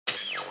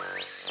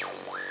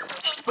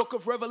Book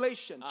of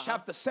Revelation,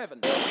 chapter 7.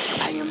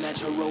 I am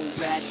not your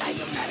robot, I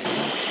am not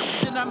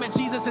a... Then I met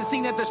Jesus and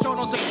seen that the show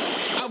don't say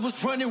I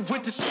was running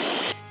with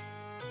the...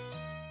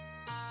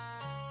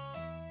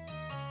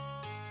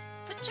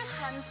 Put your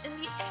hands in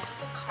the air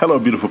for confidence. Hello,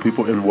 beautiful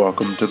people, and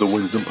welcome to the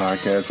Wisdom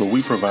Podcast, where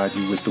we provide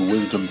you with the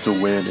wisdom to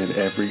win in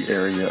every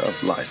area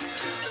of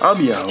life.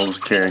 I'm your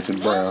host, Carrington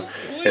Brown,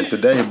 and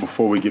today,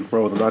 before we get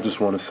rolling, I just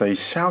want to say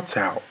shouts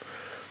out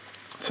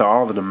to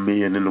all of the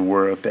men in the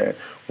world that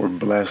were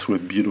blessed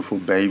with beautiful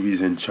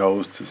babies and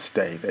chose to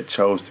stay, that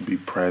chose to be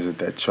present,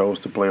 that chose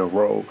to play a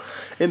role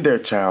in their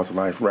child's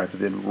life rather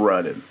than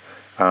running,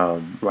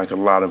 like a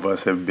lot of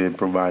us have been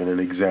providing an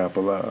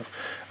example of.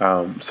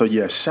 So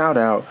yeah, shout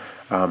out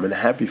and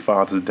happy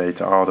Father's Day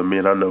to all the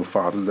men. I know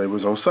Father's Day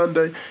was on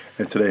Sunday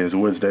and today is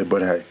Wednesday,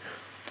 but hey,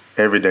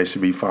 every day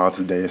should be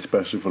Father's Day,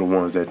 especially for the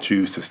ones that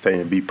choose to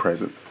stay and be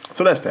present.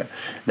 So that's that.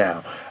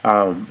 Now,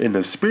 in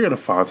the spirit of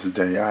Father's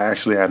Day, I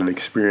actually had an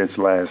experience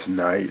last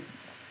night,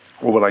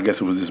 or well, I guess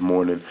it was this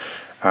morning,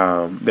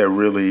 that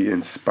really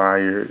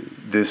inspired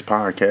this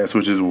podcast,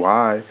 which is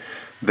why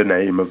the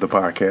name of the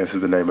podcast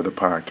is the name of the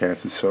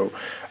podcast. And so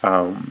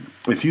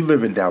if you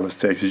live in Dallas,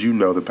 Texas, you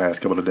know the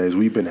past couple of days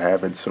we've been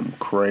having some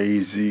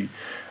crazy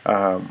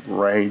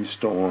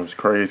rainstorms,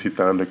 crazy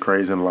thunder,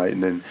 crazy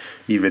lightning,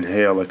 even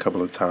hail a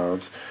couple of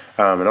times.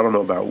 And I don't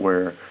know about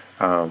where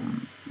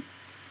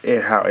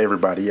and how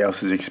everybody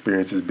else's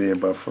experience has been,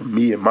 but for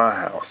me in my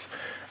house,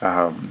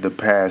 the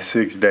past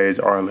 6 days,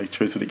 our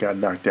electricity got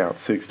knocked out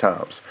 6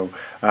 times. So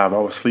I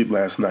was asleep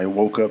last night,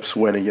 woke up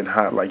sweating and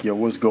hot, like, yo,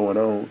 what's going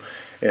on?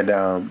 And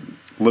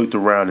looked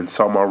around and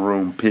saw my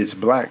room pitch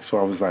black. So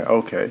I was like,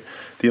 okay,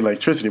 the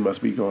electricity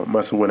must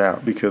have went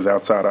out, because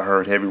outside I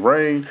heard heavy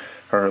rain,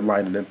 heard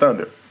lightning and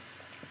thunder.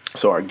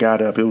 So I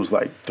got up, it was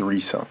like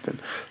 3-something.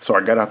 So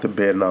I got out the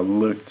bed and I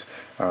looked,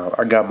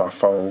 I got my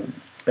phone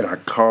and I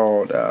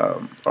called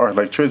our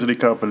electricity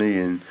company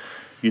and,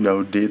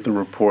 did the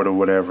report or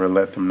whatever and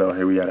let them know,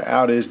 hey, we had an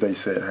outage. They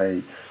said,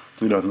 hey,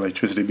 the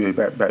electricity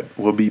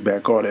will be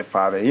back on at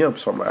 5 a.m.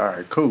 So I'm like, all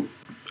right, cool.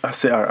 I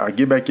said, I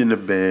get back into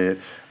bed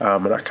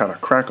and I kind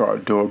of crack our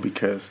door,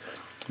 because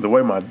the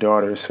way my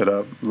daughter is set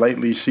up,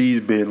 lately she's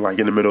been like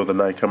in the middle of the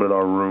night coming in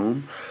our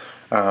room.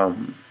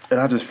 And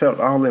I just felt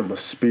all in my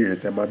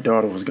spirit that my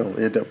daughter was going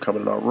to end up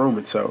coming in our room.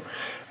 And so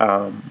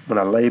when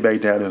I laid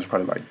back down, it was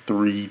probably like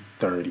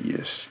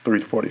 3:30-ish,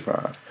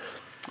 3:45.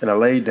 And I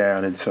laid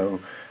down, and so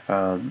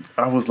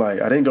I was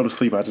like, I didn't go to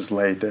sleep. I just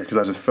laid there because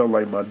I just felt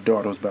like my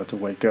daughter was about to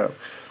wake up.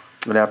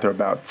 And after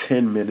about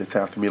 10 minutes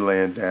after me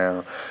laying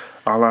down,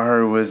 all I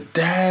heard was,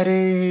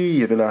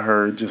 Daddy! And then I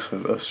heard just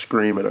a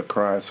scream and a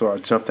cry. So I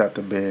jumped out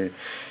the bed,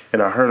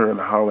 and I heard her in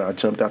the hallway. I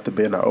jumped out the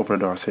bed, and I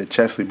opened the door. I said,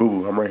 Chesley,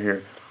 boo-boo, I'm right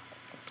here.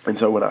 And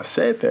so when I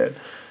said that,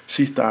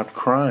 she stopped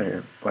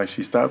crying. Like,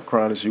 she stopped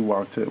crying and she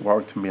walked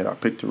to me, and I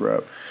picked her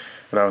up.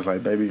 And I was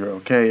like, baby, you're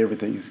okay.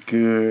 Everything is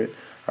good.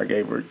 I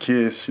gave her a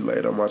kiss. She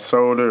laid on my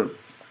shoulder.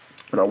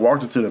 And I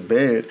walked her to the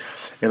bed,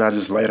 and I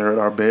just laid her in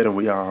our bed, and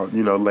we all,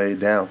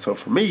 laid down. So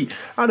for me,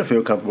 I didn't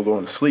feel comfortable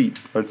going to sleep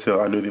until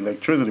I knew the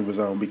electricity was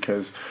on,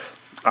 because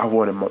I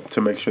wanted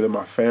to make sure that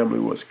my family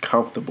was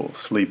comfortable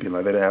sleeping.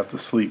 Like, they didn't have to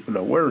sleep with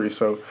no worry.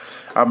 So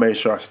I made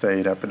sure I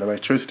stayed up, and the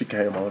electricity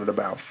came on at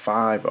about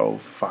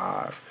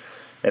 5:05.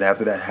 And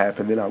after that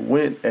happened, then I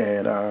went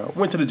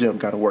to the gym,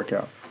 got a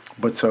workout.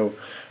 But so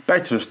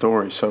back to the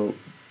story. So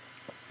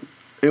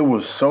it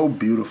was so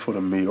beautiful to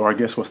me, or I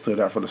guess what stood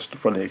out from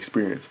the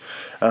experience.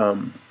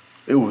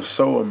 It was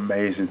so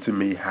amazing to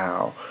me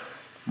how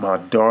my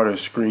daughter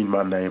screamed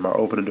my name. I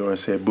opened the door and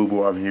said,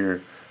 Boo-boo, I'm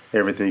here.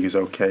 Everything is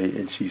okay.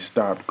 And she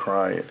stopped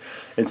crying.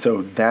 And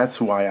so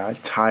that's why I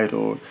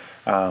titled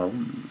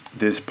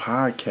this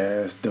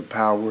podcast, The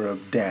Power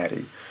of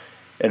Daddy.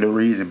 And the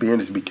reason being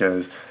is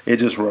because it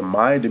just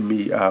reminded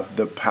me of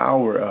the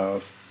power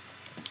of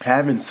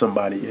having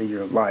somebody in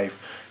your life,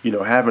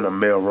 having a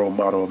male role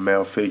model, a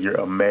male figure,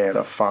 a man,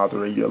 a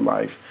father in your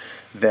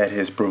life that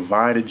has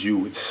provided you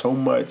with so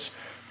much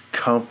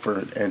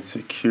comfort and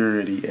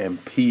security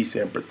and peace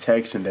and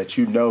protection that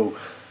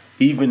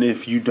even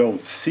if you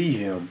don't see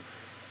him,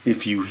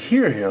 if you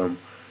hear him,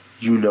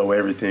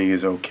 everything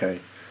is okay.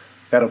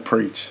 That'll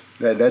preach.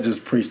 That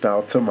just preached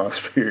out to my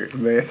spirit,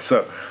 man.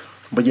 So,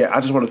 but yeah, I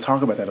just want to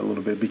talk about that a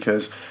little bit,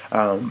 because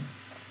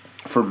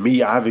for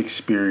me, I've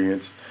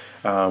experienced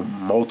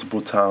multiple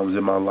times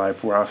in my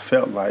life where I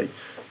felt like,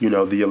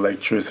 the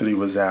electricity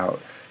was out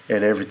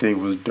and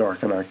everything was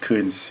dark and I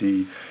couldn't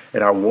see,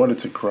 and I wanted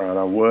to cry and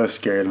I was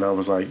scared, and I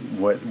was like,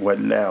 what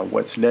now?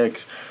 What's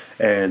next?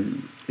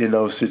 And in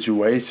those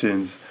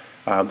situations,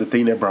 the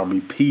thing that brought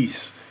me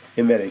peace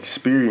in that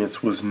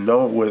experience was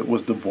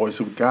the voice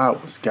of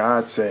God, was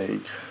God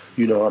saying,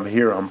 I'm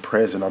here, I'm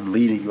present, I'm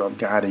leading you, I'm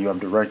guiding you, I'm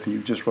directing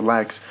you. Just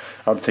relax,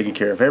 I'm taking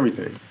care of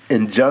everything.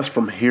 And just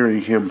from hearing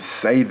him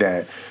say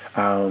that,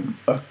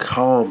 a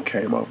calm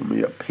came over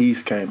me, a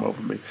peace came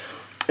over me.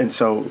 And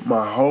so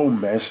my whole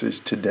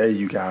message today,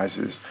 you guys,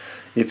 is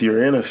if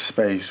you're in a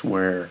space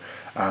where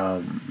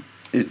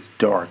it's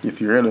dark,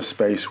 if you're in a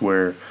space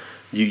where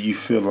you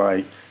feel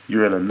like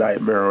you're in a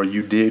nightmare or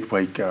you did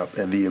wake up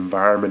and the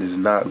environment does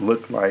not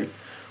look like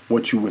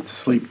what you went to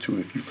sleep to,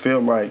 if you feel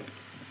like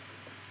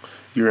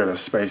you're in a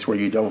space where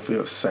you don't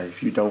feel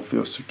safe, you don't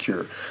feel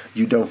secure,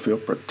 you don't feel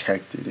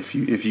protected. If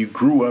you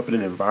grew up in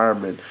an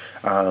environment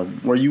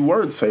where you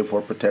weren't safe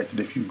or protected,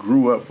 if you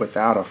grew up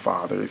without a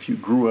father, if you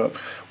grew up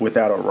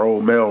without a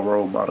male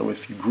role model,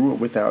 if you grew up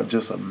without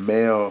just a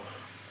male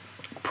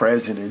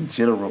present in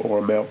general or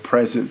a male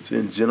presence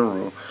in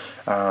general,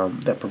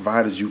 that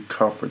provided you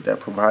comfort, that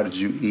provided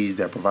you ease,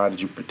 that provided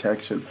you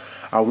protection,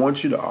 I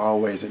want you to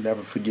always and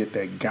never forget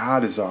that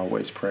God is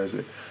always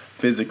present,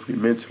 physically,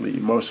 mentally,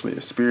 emotionally,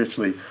 and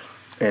spiritually.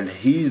 And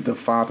he's the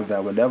Father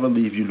that will never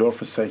leave you nor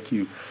forsake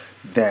you,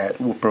 that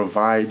will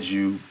provide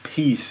you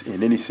peace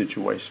in any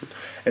situation.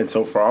 And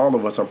so for all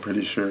of us, I'm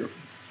pretty sure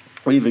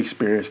we've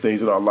experienced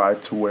things in our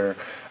life to where,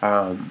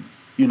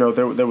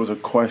 there was a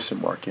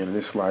question mark in it.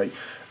 It's like,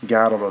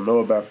 God, I don't know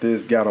about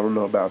this. God, I don't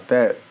know about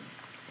that.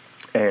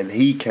 And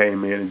he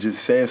came in and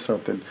just said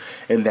something.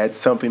 And that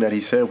something that he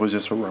said was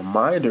just a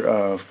reminder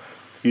of,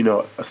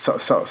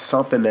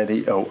 something that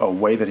a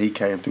way that he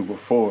came through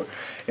before.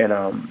 And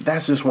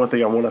that's just one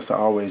thing I want us to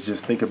always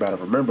just think about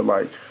and remember,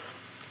 like,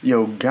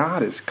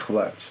 God is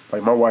clutch.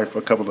 Like my wife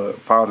a couple of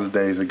Father's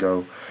Days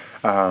ago,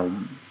 or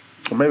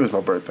maybe it was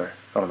my birthday.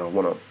 I don't know,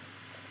 one of them.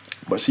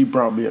 But she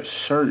brought me a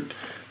shirt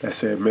that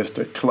said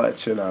Mr.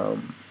 Clutch.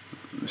 And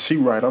she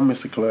right, I'm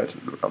Mr. Clutch.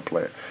 I'm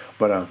playing.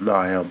 But no,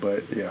 I am.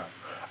 But yeah.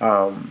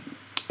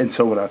 And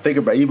so when I think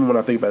about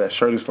that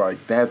shirt, it's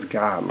like, that's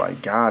God.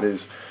 Like God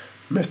is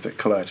Mr.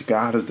 Clutch.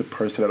 God is the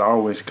person that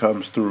always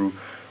comes through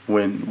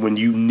when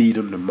you need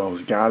him the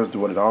most. God is the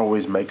one that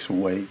always makes a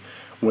way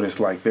when it's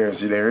like there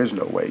is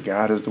no way.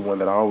 God is the one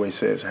that always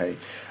says, hey,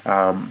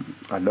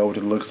 I know what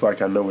it looks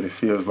like. I know what it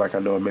feels like. I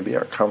know it may be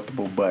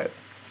uncomfortable, but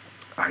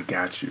I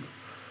got you.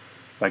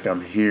 Like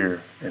I'm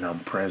here and I'm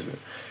present.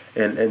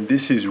 And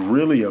this is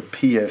really a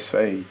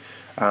PSA,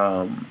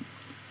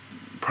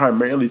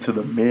 primarily to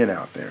the men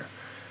out there,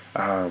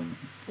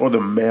 or the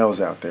males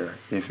out there.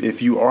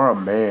 If you are a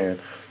man,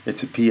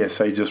 it's a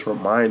PSA just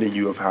reminding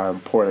you of how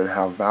important and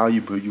how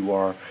valuable you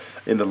are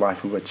in the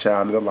life of a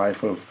child, in the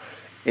life of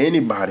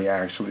anybody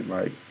actually.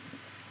 Like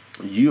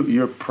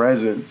your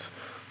presence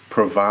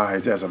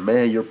provides, as a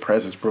man, your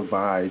presence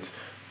provides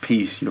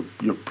peace. Your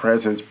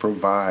presence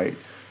provides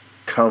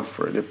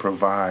comfort. It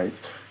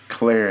provides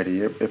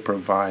clarity. It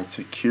provides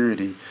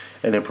security.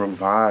 And it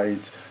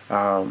provides,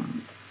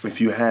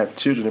 if you have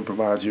children, it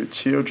provides your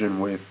children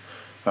with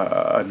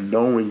a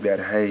knowing that,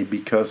 hey,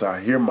 because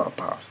I hear my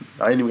pops,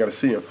 I ain't even got to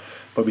see him,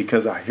 but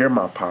because I hear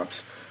my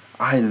pops,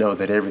 I know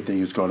that everything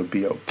is going to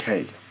be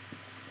okay.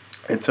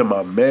 And to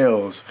my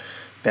males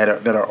that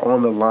are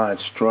on the line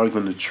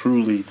struggling to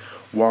truly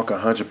walk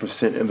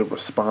 100% in the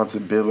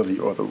responsibility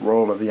or the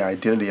role or the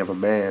identity of a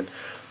man,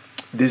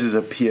 this is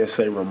a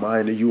PSA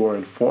reminder. You are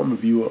informing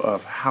you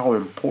of how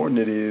important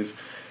it is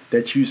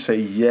that you say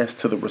yes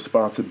to the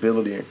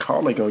responsibility and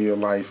calling on your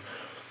life.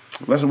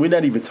 Listen, we're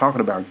not even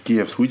talking about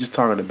gifts. We're just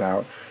talking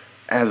about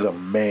as a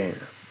man.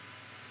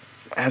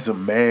 As a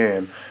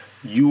man,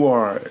 you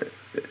are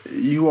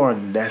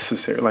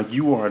necessary. Like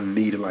you are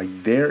needed.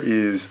 Like there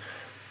is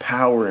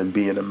power in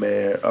being a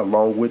man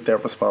along with that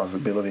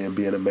responsibility and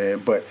being a man.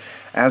 But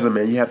as a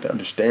man, you have to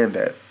understand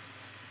that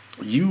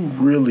you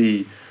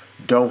really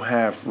don't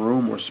have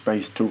room or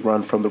space to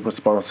run from the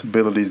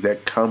responsibilities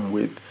that come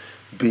with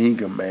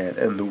being a man.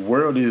 And the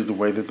world is the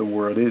way that the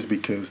world is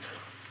because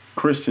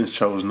Christians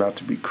chose not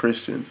to be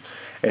Christians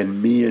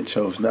and men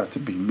chose not to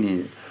be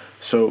men.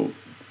 So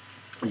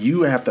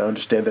you have to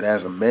understand that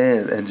as a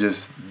man, and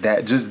just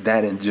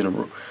that in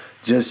general,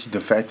 just the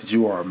fact that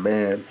you are a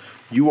man,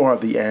 you are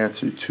the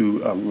answer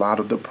to a lot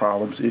of the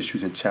problems,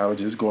 issues, and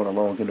challenges going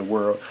along in the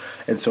world.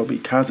 And so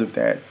because of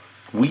that,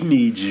 we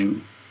need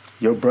you.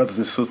 Your brothers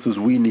and sisters,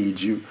 we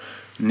need you.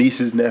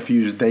 Nieces,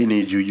 nephews, they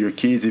need you. Your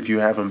kids, if you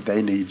have them,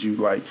 they need you.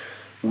 Like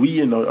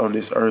we on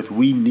this earth,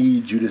 we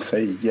need you to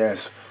say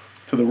yes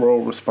to the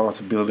role,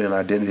 responsibility, and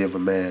identity of a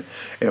man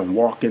and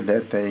walk in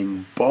that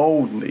thing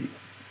boldly.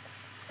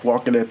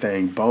 Walk in that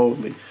thing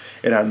boldly.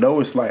 And I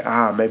know it's like,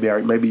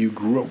 maybe you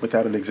grew up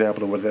without an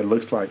example of what that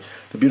looks like.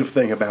 The beautiful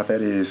thing about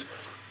that is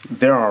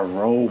there are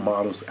role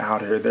models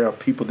out here. There are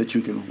people that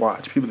you can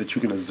watch, people that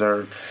you can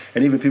observe,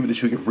 and even people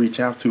that you can reach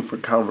out to for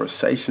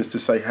conversations to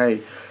say,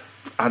 hey,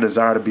 I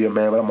desire to be a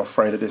man, but I'm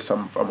afraid of this.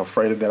 I'm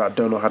afraid of that. I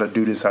don't know how to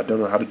do this. I don't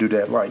know how to do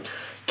that. Like,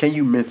 can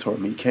you mentor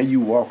me? Can you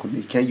walk with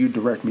me? Can you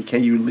direct me?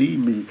 Can you lead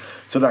me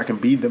so that I can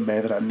be the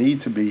man that I need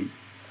to be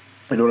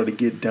in order to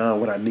get done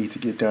what I need to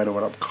get done and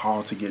what I'm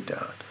called to get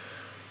done?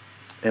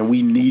 And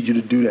we need you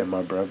to do that,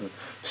 my brother.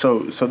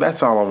 So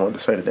that's all I wanted to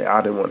say today.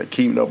 I didn't want to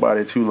keep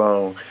nobody too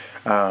long.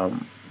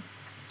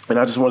 And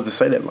I just wanted to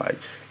say that, like,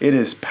 it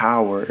is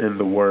power in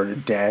the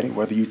word daddy,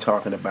 whether you're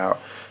talking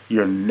about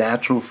your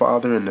natural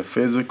father in the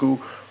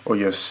physical or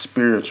your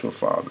spiritual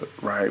father,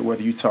 right?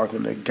 Whether you're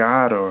talking to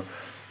God or,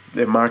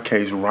 in my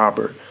case,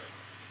 Robert.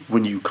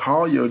 When you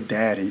call your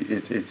daddy,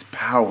 it's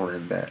power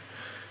in that.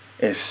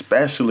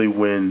 Especially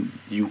when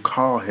you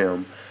call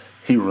him,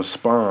 he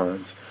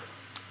responds.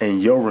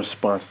 And your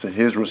response to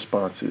his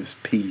response is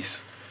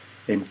peace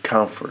and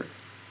comfort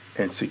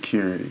and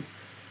security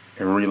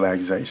and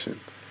relaxation.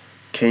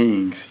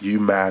 Kings, you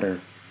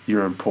matter.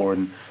 You're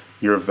important.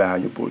 You're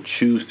valuable.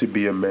 Choose to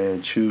be a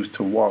man. Choose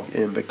to walk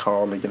in the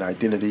calling and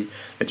identity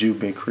that you've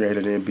been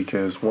created in,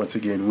 because once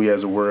again, we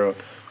as a world,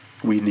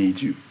 we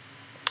need you.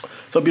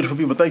 So, beautiful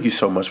people, thank you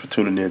so much for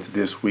tuning in to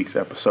this week's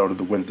episode of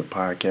the Wednesday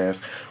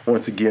Podcast.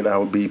 Once again, I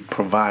will be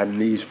providing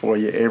these for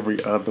you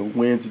every other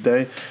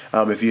Wednesday.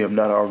 If you have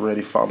not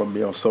already, follow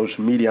me on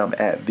social media. I'm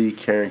at The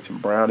Carrington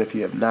Brown. If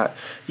you have not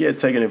yet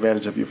taken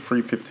advantage of your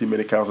free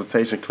 15-minute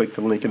consultation, click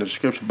the link in the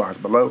description box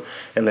below,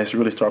 and let's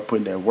really start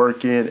putting that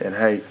work in. And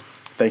hey,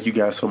 thank you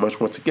guys so much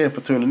once again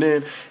for tuning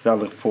in. And I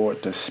look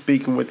forward to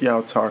speaking with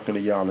y'all, talking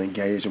to y'all,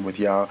 engaging with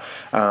y'all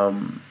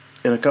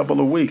in a couple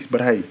of weeks.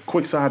 But hey,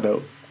 quick side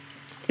note.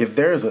 If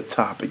there is a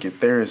topic, if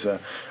there is a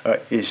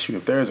issue,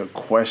 if there is a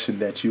question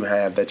that you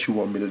have that you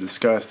want me to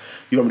discuss,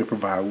 you want me to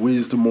provide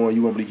wisdom on,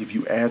 you want me to give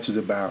you answers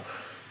about,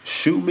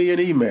 shoot me an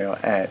email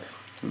at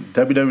I'm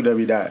at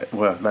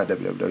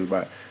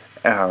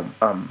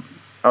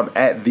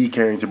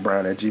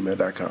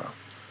thecarringtonbrown@gmail.com.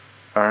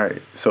 All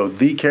right, so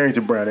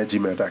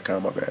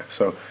thecarringtonbrown@gmail.com, my bad.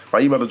 So my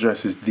email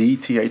address is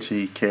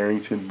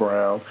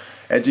thecarringtonbrown@gmail.com,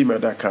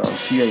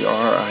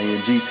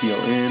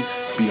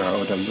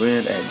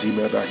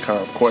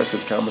 CARINGTONBROWN@gmail.com.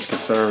 Questions, comments,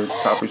 concerns,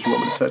 topics you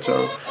want me to touch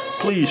on,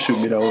 please shoot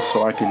me those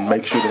so I can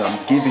make sure that I'm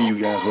giving you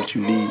guys what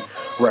you need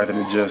rather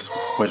than just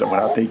what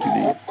I think you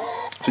need.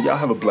 So y'all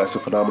have a blessed,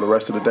 phenomenal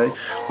rest of the day.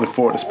 Look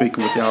forward to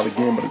speaking with y'all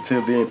again, but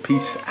until then,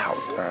 peace out.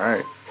 All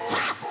right.